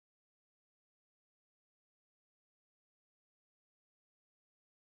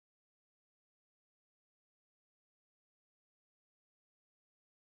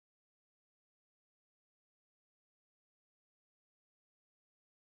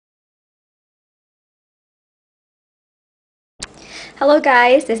Hello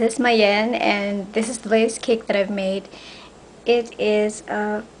guys, this is Mayen and this is the latest cake that I've made. It is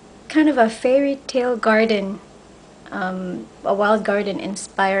kind of a fairy tale garden, a wild garden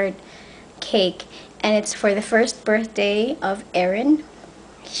inspired cake, and it's for the first birthday of Erin.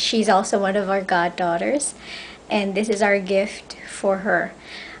 She's also one of our goddaughters, and this is our gift for her.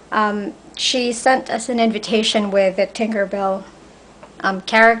 She sent us an invitation with a Tinkerbell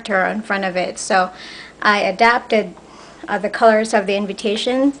character in front of it, so I adapted the colors of the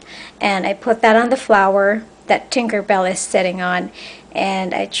invitations and I put that on the flower that Tinkerbell is sitting on,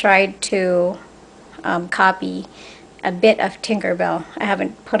 and I tried to copy a bit of Tinkerbell. I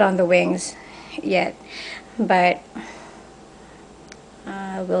haven't put on the wings yet, but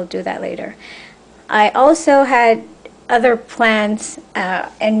we'll do that later. I also had other plans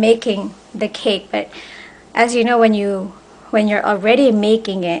in making the cake, but as you know, when you're already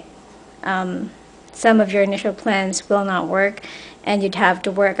making it, some of your initial plans will not work and you'd have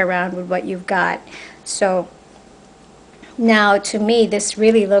to work around with what you've got. So now to me this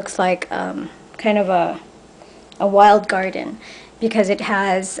really looks like kind of a wild garden, because it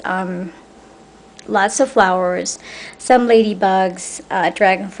has lots of flowers, some ladybugs, a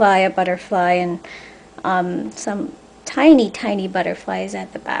dragonfly, a butterfly, and some tiny butterflies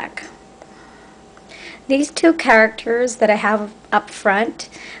at the back. These two characters that I have up front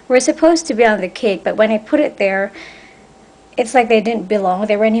were supposed to be on the cake, but when I put it there, it's like they didn't belong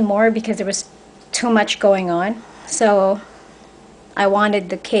there anymore because there was too much going on. So I wanted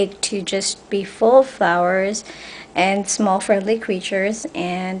the cake to just be full of flowers and small friendly creatures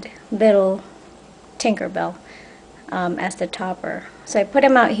and little Tinkerbell as the topper. So I put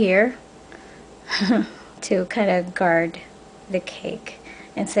him out here to kind of guard the cake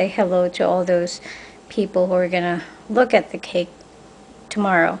and say hello to all those people who are gonna look at the cake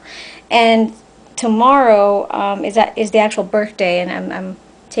tomorrow. And tomorrow is the actual birthday, and I'm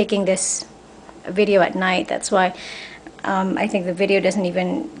taking this video at night. That's why I think the video doesn't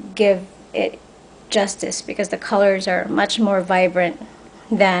even give it justice, because the colors are much more vibrant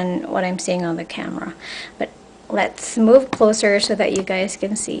than what I'm seeing on the camera. But let's move closer so that you guys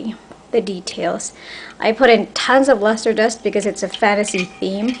can see the details. I put in tons of luster dust because it's a fantasy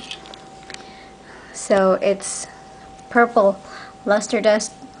theme. So it's purple luster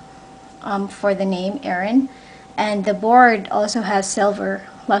dust for the name Erin, and the board also has silver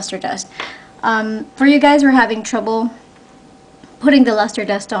luster dust. For you guys who are having trouble putting the luster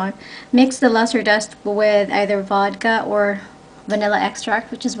dust on, mix the luster dust with either vodka or vanilla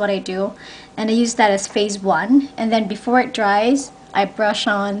extract, which is what I do, and I use that as phase 1, and then before it dries I brush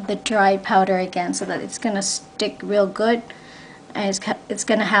on the dry powder again so that it's gonna stick real good, and it's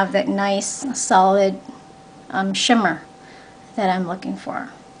gonna have that nice solid shimmer that I'm looking for.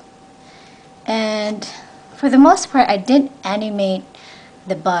 And for the most part I didn't animate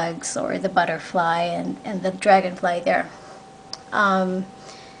the bugs or the butterfly and the dragonfly there,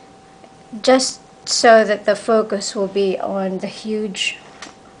 just so that the focus will be on the huge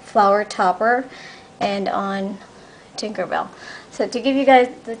flower topper and on Tinkerbell. So to give you guys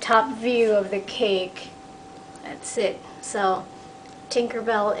the top view of the cake, that's it. So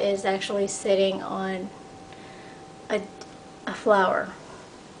Tinkerbell is actually sitting on a flower.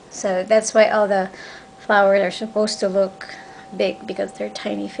 So that's why all the flowers are supposed to look big, because they're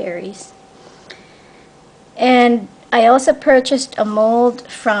tiny fairies. And I also purchased a mold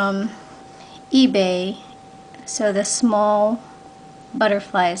from eBay, so the small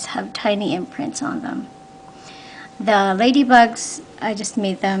butterflies have tiny imprints on them. The ladybugs, I just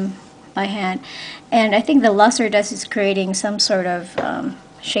made them by hand, and I think the luster dust is creating some sort of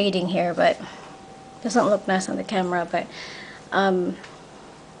shading here, but doesn't look nice on the camera. But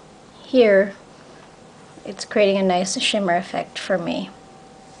here it's creating a nice shimmer effect for me.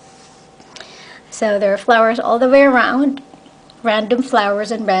 So there are flowers all the way around, random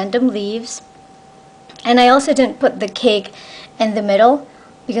flowers and random leaves. And I also didn't put the cake in the middle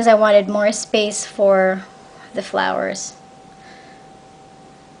because I wanted more space for the flowers.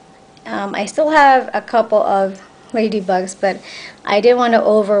 I still have a couple of ladybugs, but I didn't want to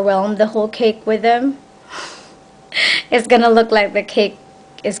overwhelm the whole cake with them. It's gonna look like the cake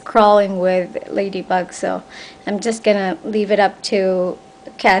is crawling with ladybugs, so I'm just gonna leave it up to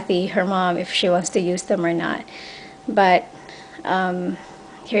Kathy, her mom, if she wants to use them or not. But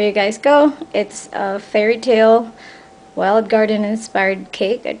here you guys go. It's a fairy tale wild garden inspired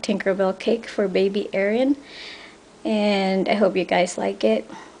cake, a Tinkerbell cake for baby Erin, and I hope you guys like it.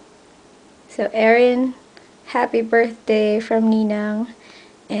 So Erin, happy birthday from Ninang,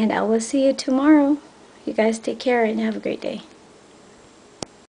 and I will see you tomorrow. You guys take care and have a great day.